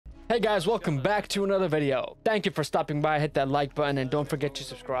Hey guys, welcome back to another video. Thank you for stopping by. Hit that like button and don't forget to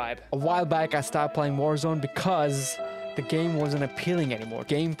subscribe. A while back I stopped playing Warzone because the game wasn't appealing anymore.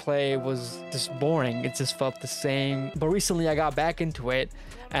 Gameplay was just boring. It just felt the same. But recently I got back into it,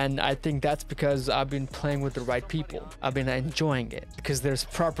 and I think that's because I've been playing with the right people. I've been enjoying it because there's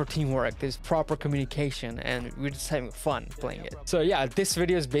proper teamwork, there's proper communication, and we're just having fun playing it. So yeah, this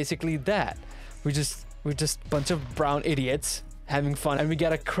video is basically that. We're just a bunch of brown idiots having fun, and we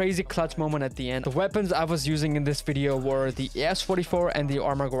got a crazy clutch moment at the end. The weapons I was using in this video were the AS-44 and the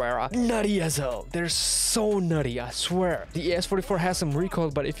Arma Guerra. Nutty as hell. They're so nutty, I swear. The AS-44 has some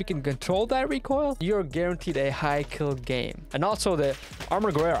recoil, but if you can control that recoil, you're guaranteed a high kill game. And also the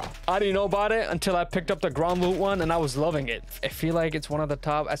Arma Guerra. I didn't know about it until I picked up the ground loot one, and I was loving it. I feel like it's one of the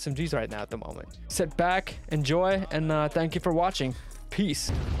top SMGs right now at the moment. Sit back, enjoy, and thank you for watching. Peace.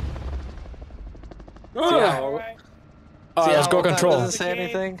 Alright, let's go control. Doesn't say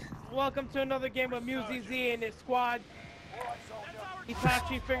anything. Welcome to another game of Muzi Z and his squad.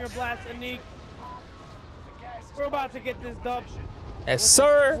 Itachi, Finger Blast, and Neek. We're about to get this dub. Yes,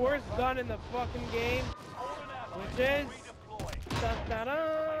 sir. Worst gun in the fucking game, which is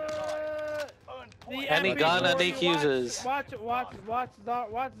Any gun that Neek uses. Watch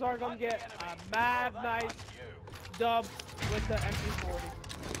Zargum get a mad nice dub with the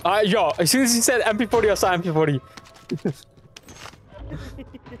MP40. Yo, as soon as he said MP40, I saw MP40.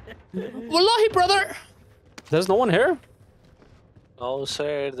 Wallahi, brother! There's no one here? No,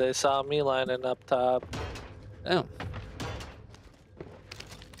 sir. They saw me lining up top. Damn.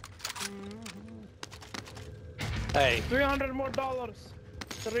 Hey. $300 more.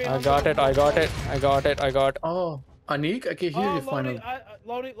 I got it. Oh, Anik, I can hear you finally.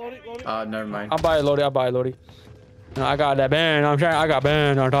 Load it. Never mind. I'll buy Lodi. No, I got that band. I'm trying. I got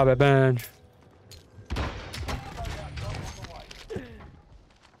band on top of band.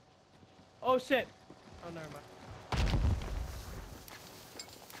 Oh shit. Oh, never mind.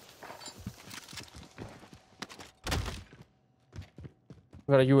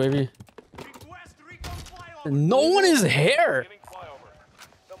 We got a UAV. No one is here.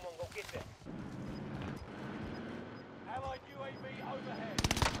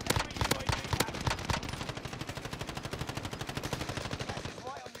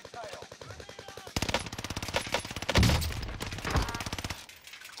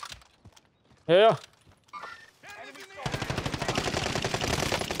 Yeah.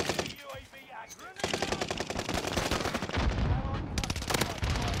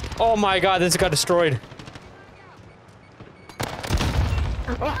 Oh my god, this got destroyed.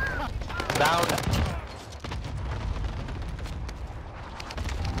 Down.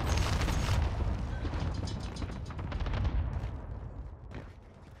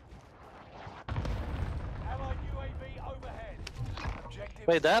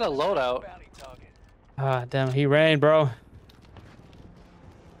 Wait, that a loadout? Ah, damn, he ran, bro.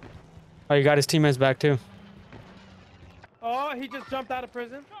 Oh, you got his teammates back too. Oh, he just jumped out of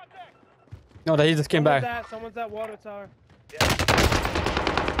prison. No, he just came back. Someone's at water tower.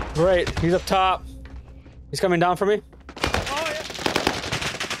 Great, he's up top. He's coming down for me. Oh yeah.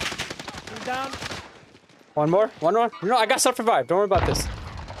 He's down. One more. No, I got self-revive. Don't worry about this.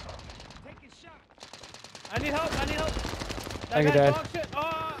 I need help. Thank you, Dad.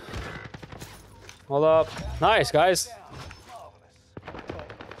 Oh. Hold up. Nice, guys.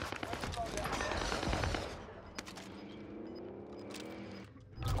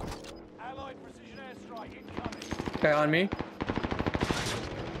 Okay, on me.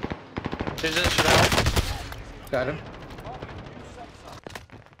 Should help. Got him.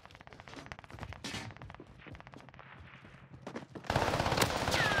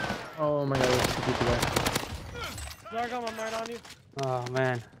 Oh my god, there's two people there. Zargum, I'm right on you. Oh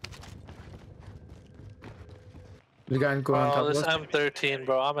man. The guy going on top Oh, of this us. M13,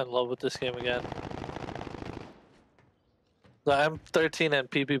 bro. I'm in love with this game again. The M13 and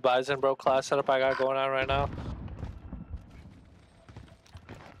PP Bison, bro, class setup I got going on right now.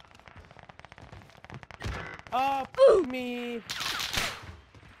 Me.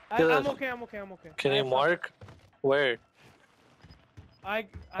 I'm okay. Can you mark? Where? I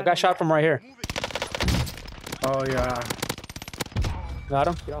got shot from right here. Oh yeah. Got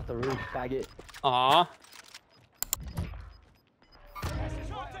him. Get off the roof, faggot. Aw.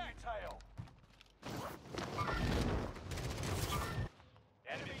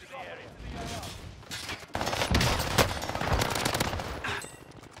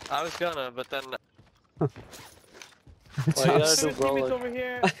 I was gonna, but then. Well, you gotta do teammates over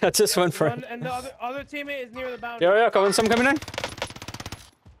here. I just went for it. And the other teammate is near the boundary. Yo, someone coming in.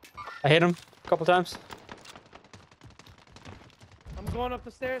 I hit him a couple times. I'm going up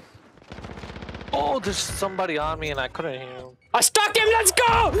the stairs. Oh, there's somebody on me and I couldn't hear him. I stuck him. Let's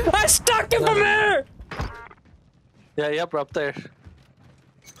go. I stuck him from here. Yeah, yep, we're up there.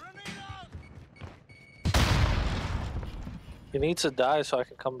 He needs to die so I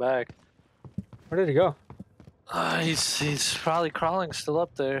can come back. Where did he go? He's probably crawling still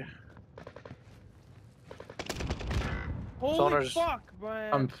up there. Holy Zoners. fuck,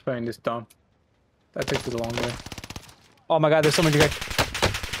 man. I'm playing this dumb. That takes it a long way. Oh my god, there's so many guys.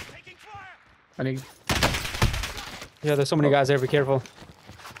 I need. Yeah, there's so many guys there. Be careful.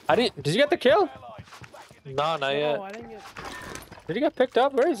 I didn't. Did you get the kill? No, not yet. No, I didn't get... Did he get picked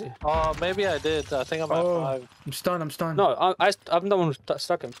up? Where is he? Oh, maybe I did. I think I'm at 5. I'm stunned. I'm stunned. No, I'm the one who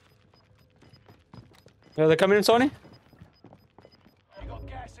stuck him. Yeah, they're coming in, Sony. You got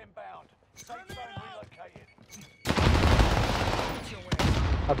gas inbound. Safe zone relocated.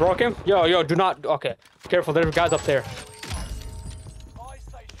 I broke him. Yo, do not. Okay, careful. There's guys up there. Buy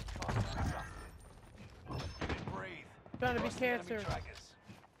station costs. Breathe. Trying to be Enemy cancer. trackers.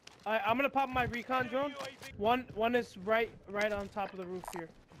 I'm gonna pop my recon drone. One is right on top of the roof here.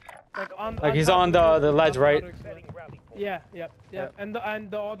 Like he's top on of the roof, ledge, top right? of the- Yeah, yep. And the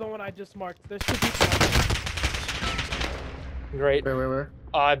other one I just marked. There's 2 people. Great. Where?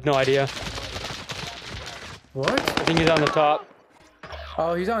 I have no idea. What? I think he's on the top.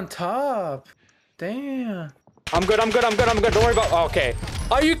 Oh, he's on top. Damn. I'm good. Don't worry about. Okay.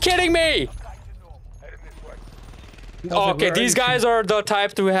 Are you kidding me? like, Okay, where are these you? guys are the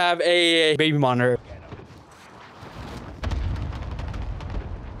type to have a baby monitor.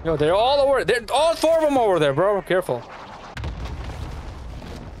 Yo, they're all over. They're all 4 of them over there, bro. Careful.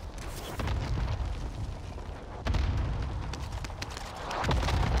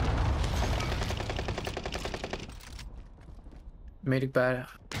 Made it bad.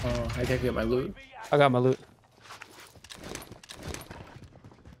 Oh, I gotta get my loot. I got my loot.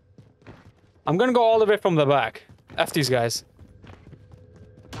 I'm gonna go all the way from the back. F these guys.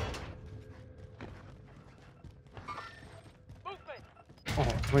 Oh,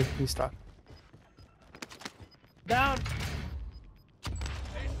 wait, he's stuck. Down. This is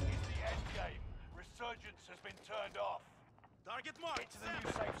the end game. Resurgence has been turned off. Target marked. Get to the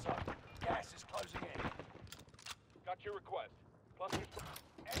new safe zone. Gas is closing in. Got your request.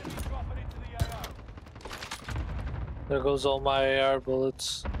 Enemy dropping into the AO. There goes all my AR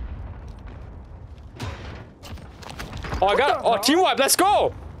bullets. Oh, I got. Oh, team wipe. Let's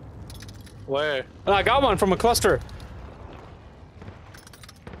go. Where? And I got one from a cluster.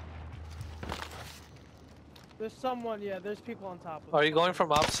 There's someone. Yeah, there's people on top of. Are you going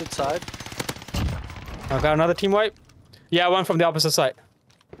from opposite side? I got another team wipe. Yeah, one from the opposite side.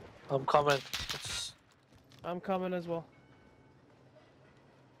 I'm coming. It's... I'm coming as well.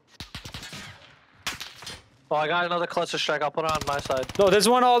 Oh, I got another cluster strike. I'll put it on my side. No, there's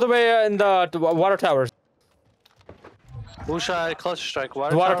one all the way in the water towers. Who should I cluster strike?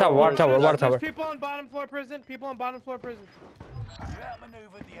 Water tower, water tower, water tower. There's people on bottom floor prison. People on bottom floor prison. You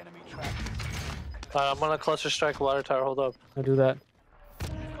outmaneuvered the enemy trackers. Alright, I'm gonna cluster strike water tower. Hold up. I do that.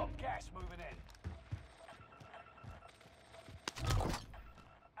 You've got gas moving in.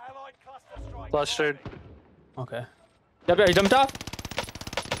 Allied cluster strike. Clustered. Okay. Yeah, he jumped off.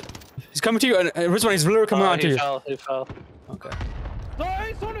 He's coming to you. And which one? He's literally coming on to he you. fell. He fell. Okay.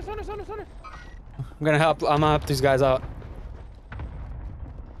 Hey, Soner. I'm gonna help. I'm gonna help these guys out.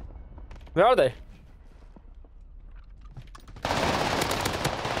 Where are they?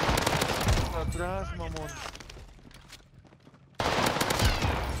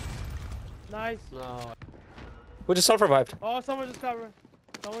 Nice. We just self-revived. Oh, someone just covered.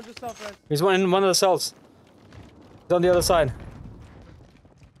 Someone just self-res. He's in one of the cells. He's on the other side.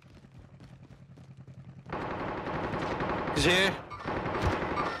 He's here.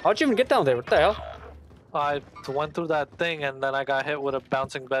 How'd you even get down there? What the hell? I went through that thing and then I got hit with a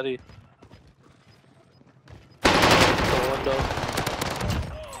bouncing Betty. The window.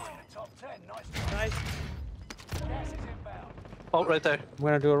 Top 10. Nice. Nice. Gas is inbound. Oh, right there. I'm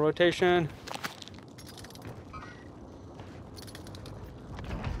gonna do a rotation.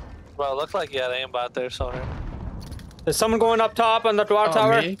 Well, it looked like he had aimbot there somewhere. There's someone going up top on the water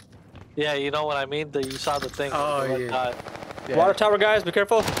tower. Me? Yeah, you know what I mean? You saw the thing. Oh, the red yeah. dot. Yeah. Water tower, guys, be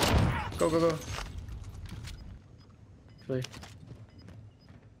careful. Go. Play.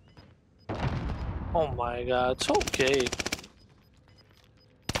 Oh my god, it's okay.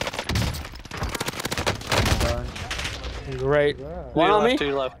 Great. One To on your me. left, to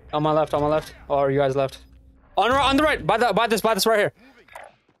your left. On my left. Or you guys left. On the right. By this right here.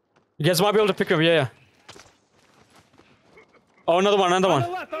 You guys might be able to pick him. Yeah. Oh, another one. On the left.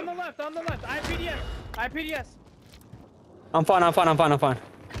 IPDS. I'm fine.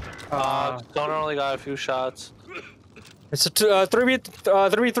 Stoner only got a few shots. It's a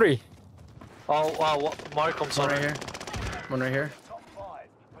 3v3. Oh, wow. Mark him, One Stoner. right here. One right here. Top 5,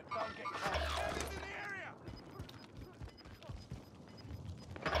 but don't get caught.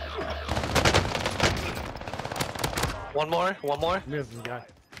 One more. There's the guy.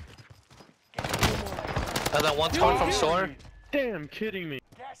 And then one torn from Stoner. Damn, kidding me.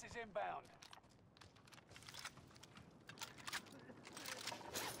 Gas is inbound.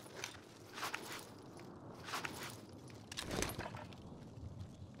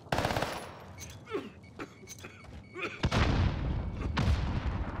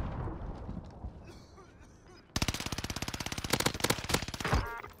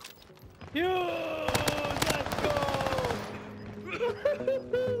 Huge! Let's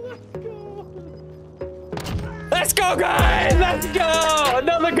go! Let's go, guys! Let's go!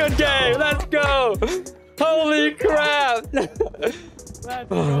 Another good game. Let's go! Holy crap! Let's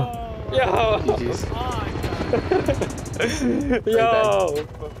go! Yo! GG's. Yo!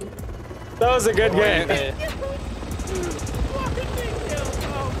 That was a good game.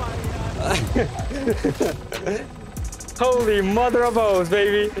 Oh my god! Holy mother of O's,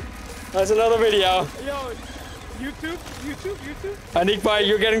 baby! That's another video. Yo, YouTube. Anik Bhai,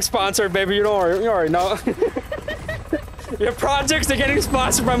 you're getting sponsored, baby. You already know. Your projects are getting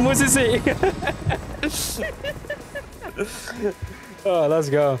sponsored by Musisi. Oh, let's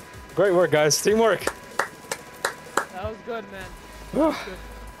go. Great work, guys. Teamwork. That was good, man. That was good.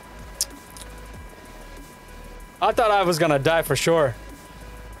 I thought I was gonna die for sure.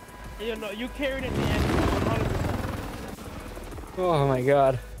 You know, you carried it in the end. 100%. Oh my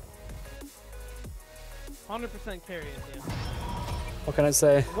god. 100% carry at the end. What can I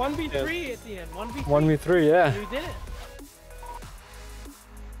say? 1v3 at the end. 1v3. 1v3, yeah. You did it.